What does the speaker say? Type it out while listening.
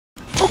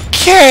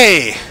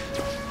Okay!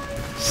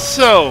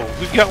 So,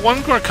 we've got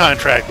one more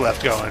contract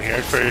left going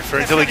here for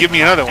until they give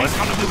me another one.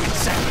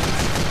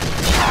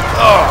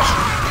 Oh!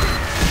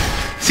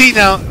 See,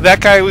 now, that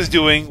guy was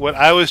doing what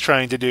I was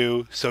trying to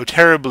do so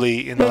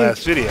terribly in the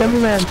last video.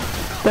 Dumb man,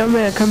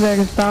 come back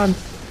and spawn.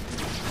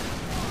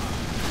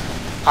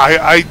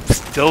 I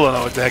still don't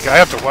know what the heck. I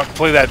have to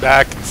play that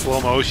back in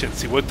slow motion,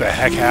 see what the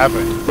heck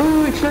happened.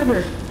 Ooh, it's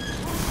Sniper.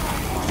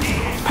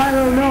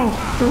 Pyro, no.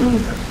 Don't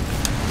leave.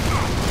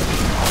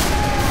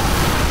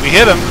 We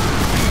hit him.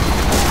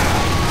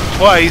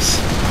 Twice.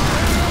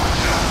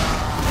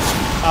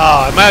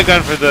 Oh, I might have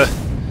gone for the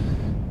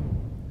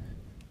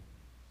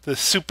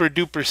super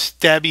duper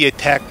stabby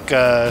attack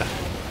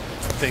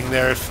thing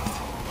there if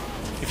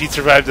he'd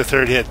survived the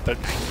third hit, but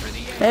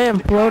Hey, I'm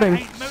floating.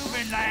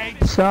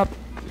 What's up?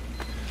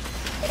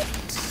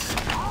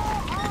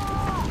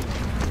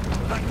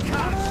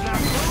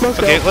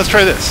 okay, let's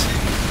try this.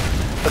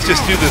 Let's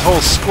just do the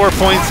whole score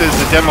points as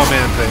the demo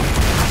man thing.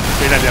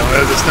 Or not demo,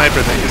 as the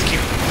sniper thing. Just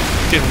keep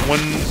getting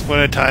one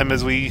at a time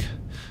as we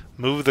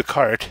move the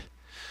cart.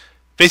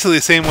 Basically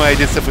the same way I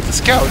did stuff with the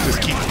scout.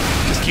 Just keep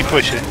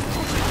pushing.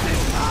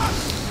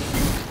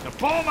 The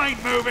bomb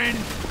ain't moving.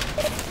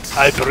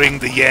 I bring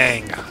the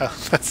yang.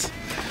 That's.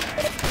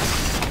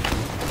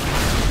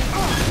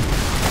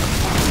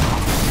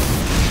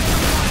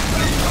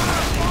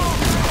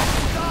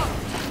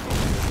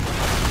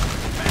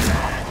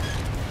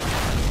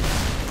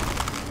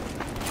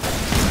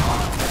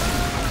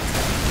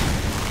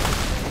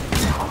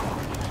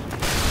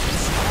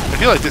 I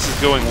feel like this is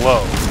going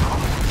low.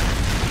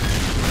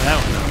 That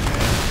one,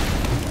 okay.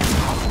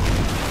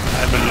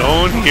 I'm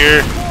alone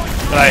here,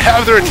 but I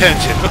have their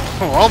attention.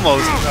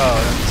 Almost.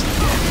 Oh,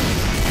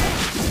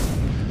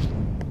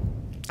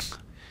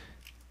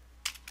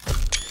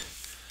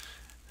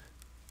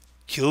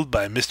 killed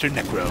by Mr.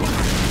 Necro.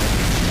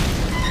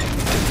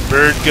 Get the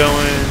bird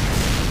going.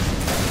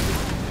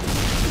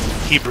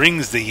 He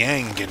brings the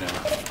yang, you know.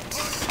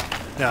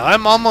 Now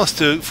I'm almost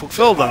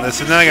fulfilled on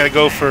this, and then I gotta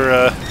go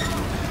for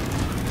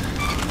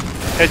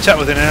headshot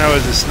with an arrow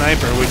as a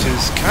sniper, which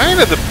is kind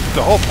of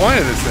the whole point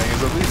of this thing.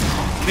 Is at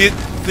least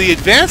the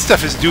advanced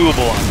stuff is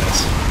doable on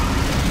this.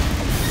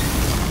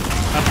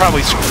 I'm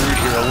probably screwed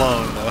here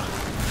alone, though.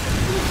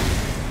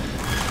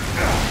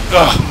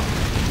 Ugh.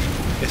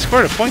 I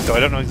scored a point, though. I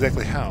don't know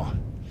exactly how.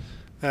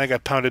 Then I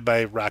got pounded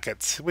by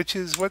rockets, which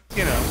is what,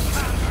 you know.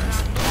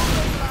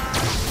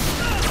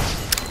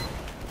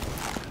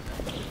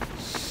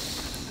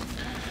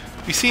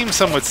 We seem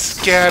somewhat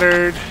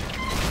scattered.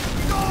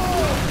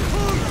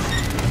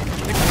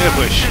 I'm gonna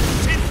push.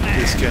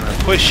 Just gonna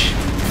push.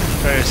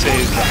 Try to stay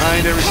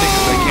behind everything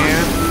as I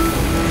can.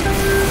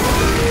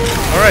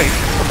 Alright.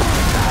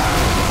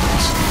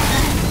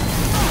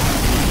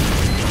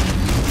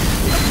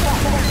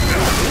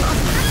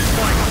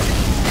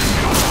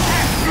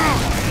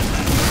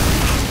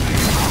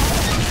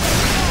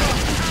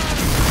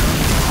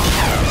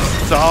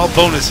 It's all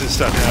bonuses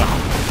stuff now.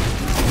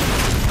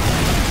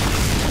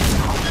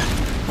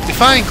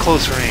 Define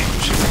close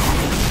range.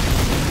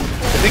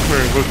 I think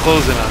we're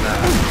closing on that.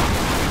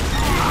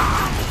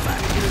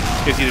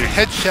 It's either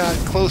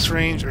headshot, close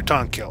range, or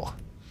taunt kill.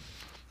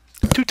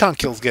 2 taunt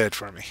kills get it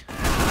for me.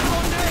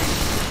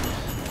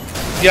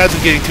 The odds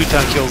of getting 2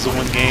 taunt kills in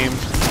one game,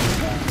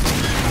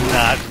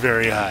 not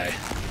very high.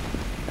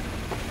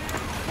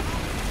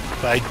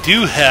 But I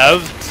do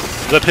have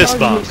the piss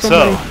bomb,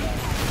 so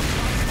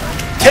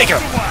take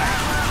him!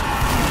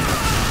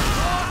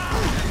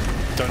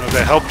 Don't know if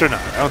that helped or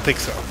not. I don't think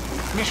so.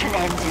 Mission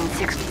ends in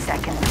 60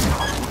 seconds.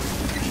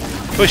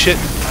 Push it.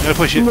 I'm gonna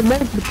push it. The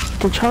medic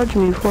can charge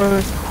me before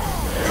I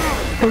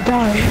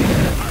die.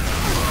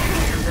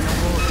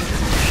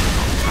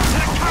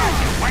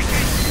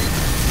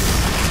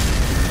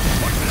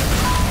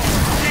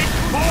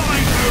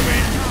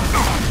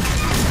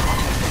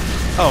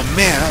 Oh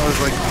man, that was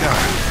like.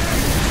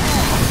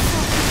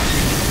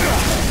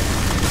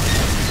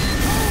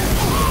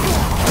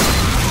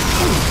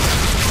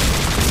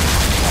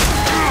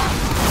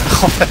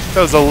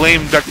 That was a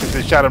lame duck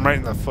that shot him right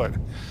in the foot.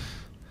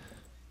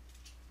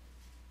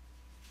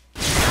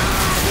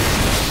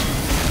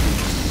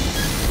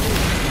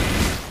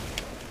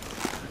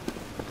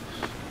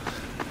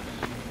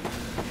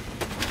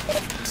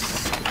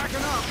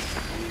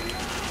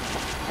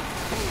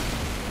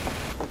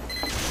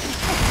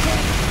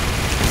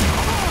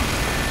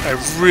 I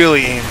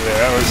really aimed there.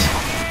 That was...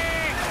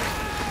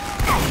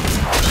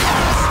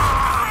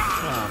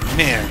 Oh,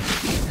 man.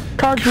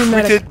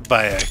 Printed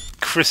by a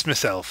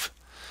Christmas elf.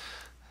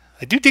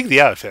 I do dig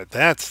the outfit.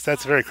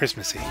 That's very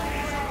Christmassy.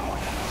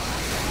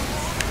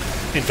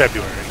 In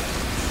February.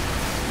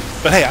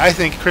 But hey, I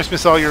think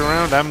Christmas all year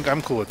round,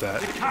 I'm cool with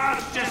that. The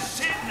car's just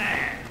sitting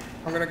there.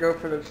 I'm gonna go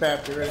for the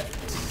sap. You ready?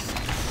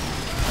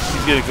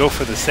 He's gonna go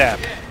for the sap.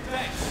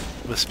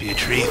 Must be a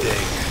tree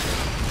thing.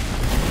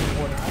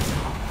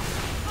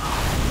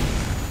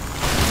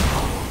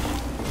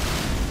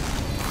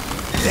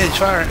 Edge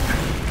fire.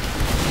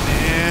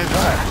 And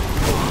fire.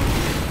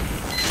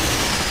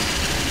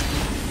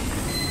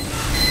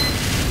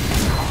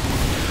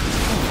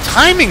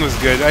 timing was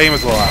good. Aim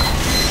was a little off.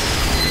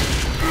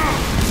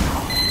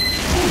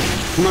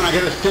 Come on, I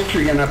got a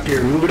sentry gun up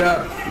here. Move it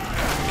up.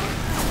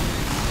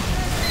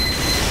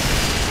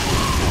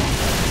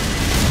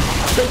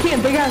 They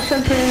can't. They got a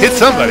sentry. Hit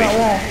somebody.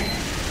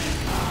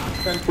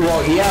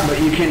 Well, yeah, but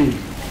you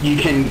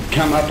can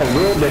come up a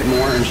little bit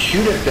more and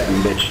shoot at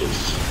them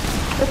bitches.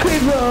 Okay,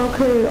 bro.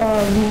 Okay.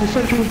 The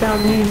sentry's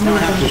down. You don't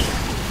have to.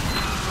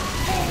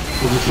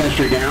 Is the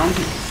sentry down?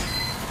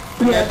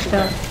 Yeah, it's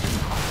down.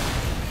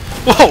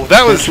 Whoa,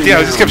 that was yeah.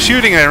 I just kept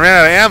shooting and I ran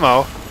out of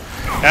ammo,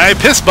 and I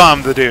piss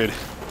bombed the dude.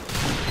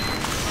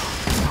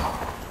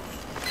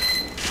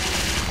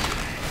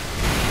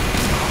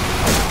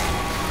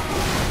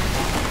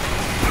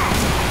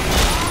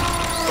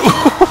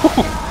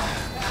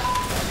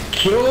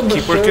 Kill the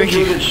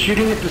soldier that's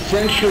shooting at the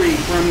sentry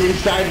from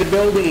inside the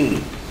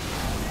building.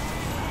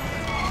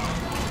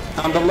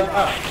 On the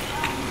left.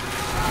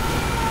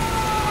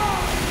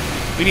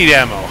 We need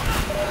ammo.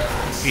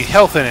 We need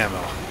health and ammo.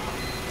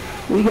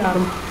 We got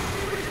him.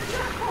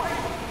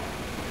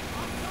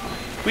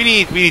 We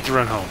need to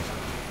run home.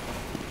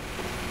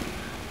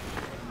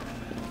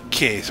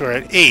 Okay, so we're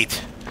at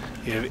 8.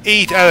 You have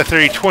 8 out of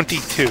 30,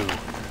 22.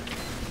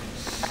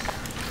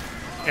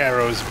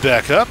 Arrows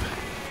back up.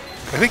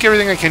 I think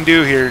everything I can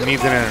do here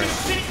needs an arrow.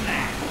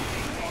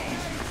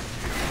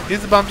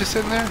 Is the bomb just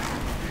sitting there?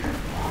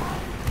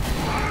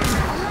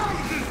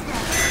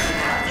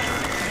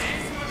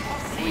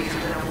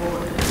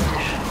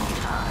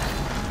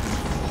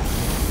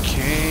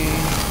 Okay.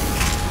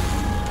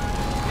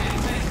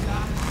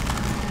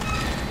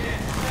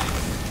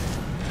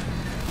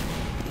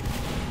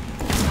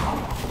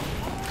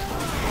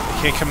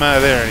 Can't come out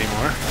of there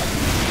anymore.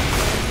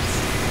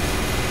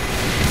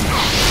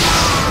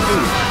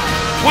 Ooh.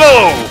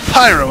 Whoa!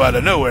 Pyro out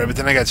of nowhere, but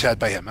then I got shot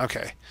by him.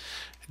 Okay.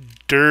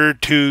 Dare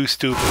to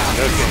stupid.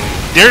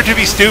 Okay. Dare to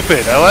be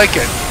stupid. I like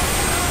it.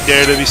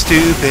 Dare to be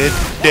stupid.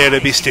 Dare to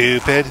be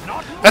stupid.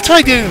 That's what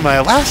I did in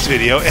my last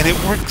video, and it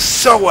worked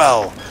so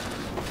well.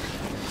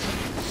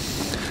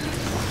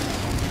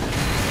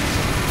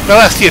 My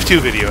last TF2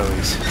 video, at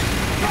least.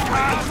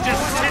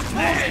 Just sit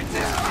there.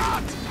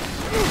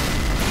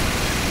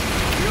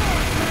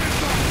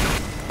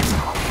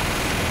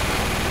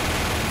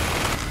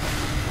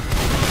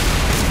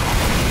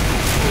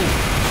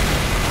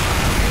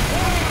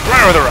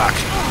 Run over the rock.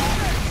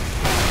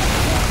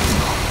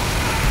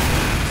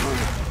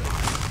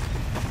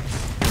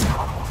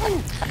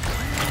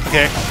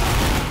 Okay.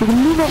 We can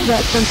move up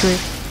that sentry.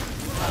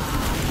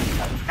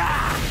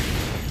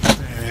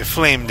 And it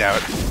flamed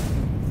out.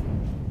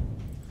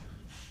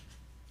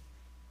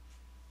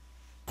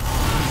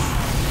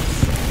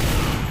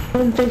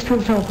 And thanks for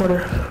the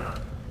teleporter.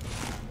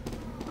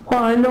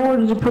 Well, I know where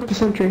to put the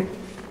sentry.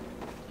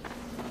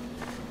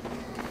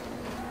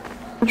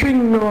 The tree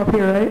can go up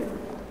here, right?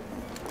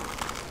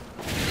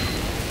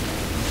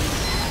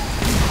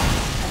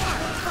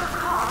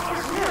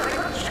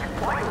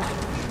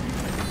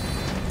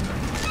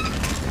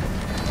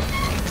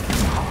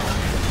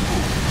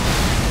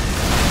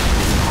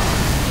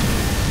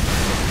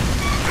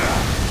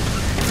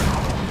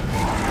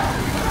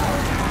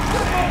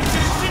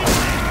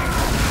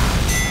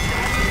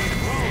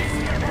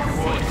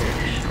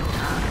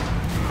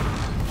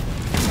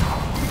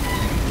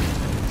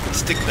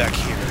 Stick back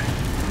here.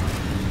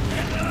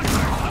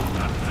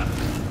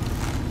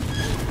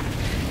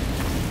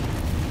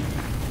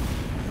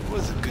 There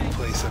was a good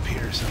place up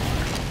here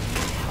somewhere.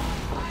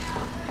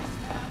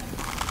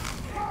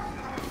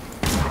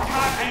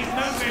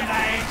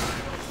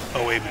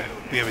 Oh, wait a minute.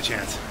 We have a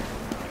chance.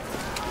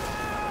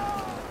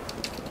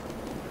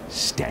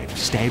 Stab,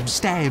 stab,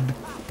 stab.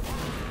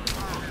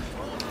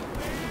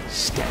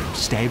 Stab,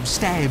 stab,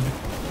 stab.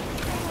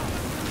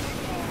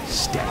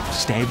 Stab,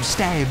 stab,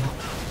 stab.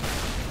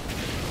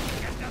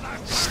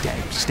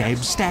 Stab, stab,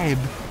 stab.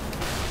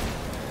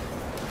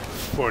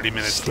 40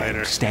 minutes Stab,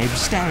 later. stab,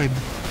 stab.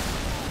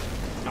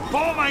 The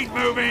bomb ain't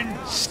moving.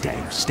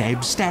 Stab,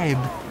 stab, stab.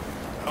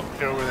 Oh,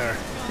 they're over there.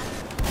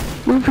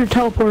 Move your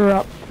teleporter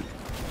up.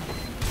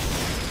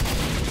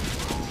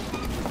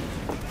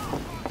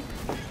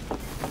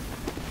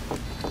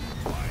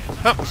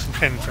 Oh,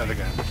 right in front of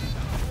the gun.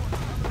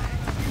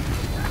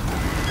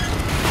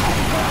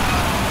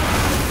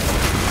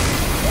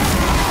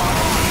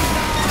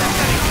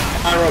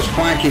 Pyro's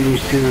flanking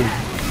these two.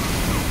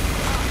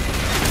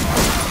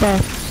 Okay.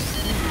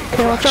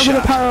 Okay, watch out for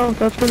the pyro.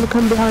 That's gonna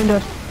come behind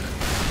us.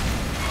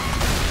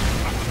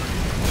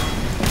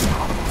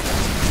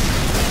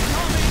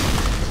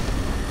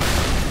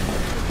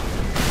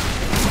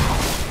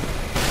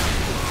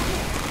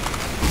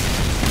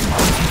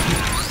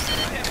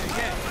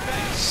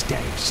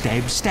 Stab,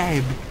 stab,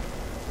 stab.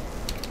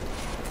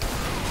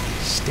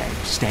 Stab,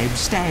 stab,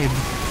 stab.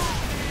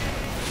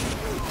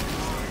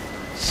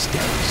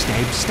 Stab,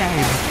 stab,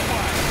 stab.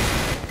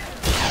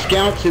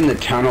 Scouts in the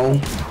tunnel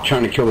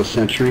trying to kill the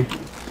sentry.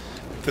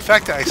 The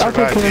fact that I survived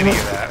care of any it.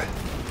 of that.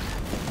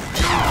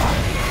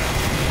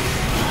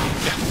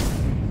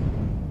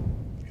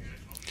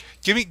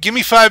 Yeah. Give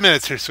me 5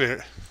 minutes here,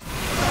 sweetheart.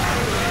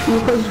 You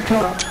close the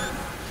top.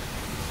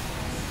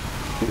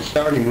 It's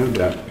already moved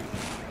up.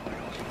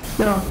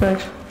 No,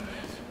 thanks.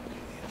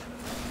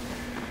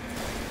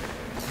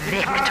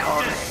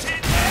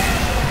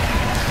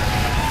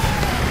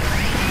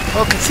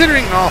 Well,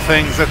 considering all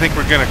things, I think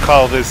we're going to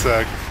call this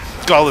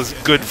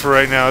good for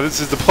right now. This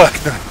is the Black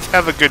Knight.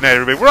 Have a good night,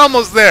 everybody. We're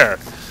almost there.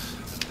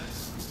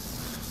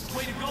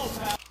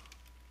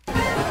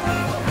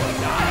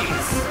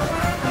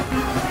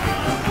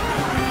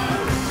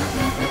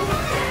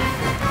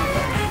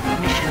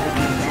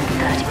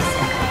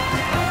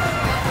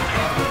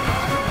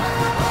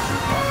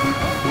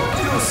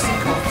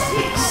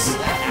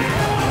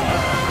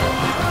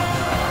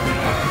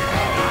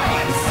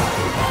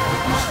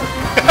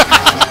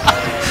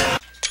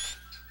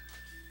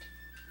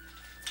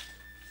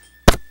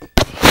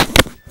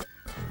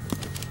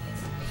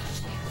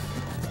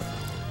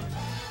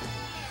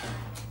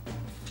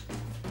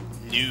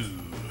 New.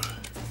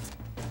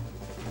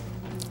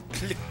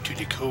 Click to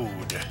the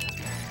code.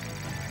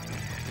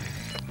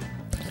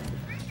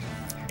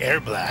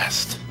 Air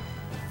blast.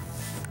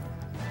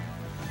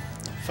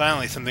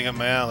 Finally, something up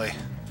my alley.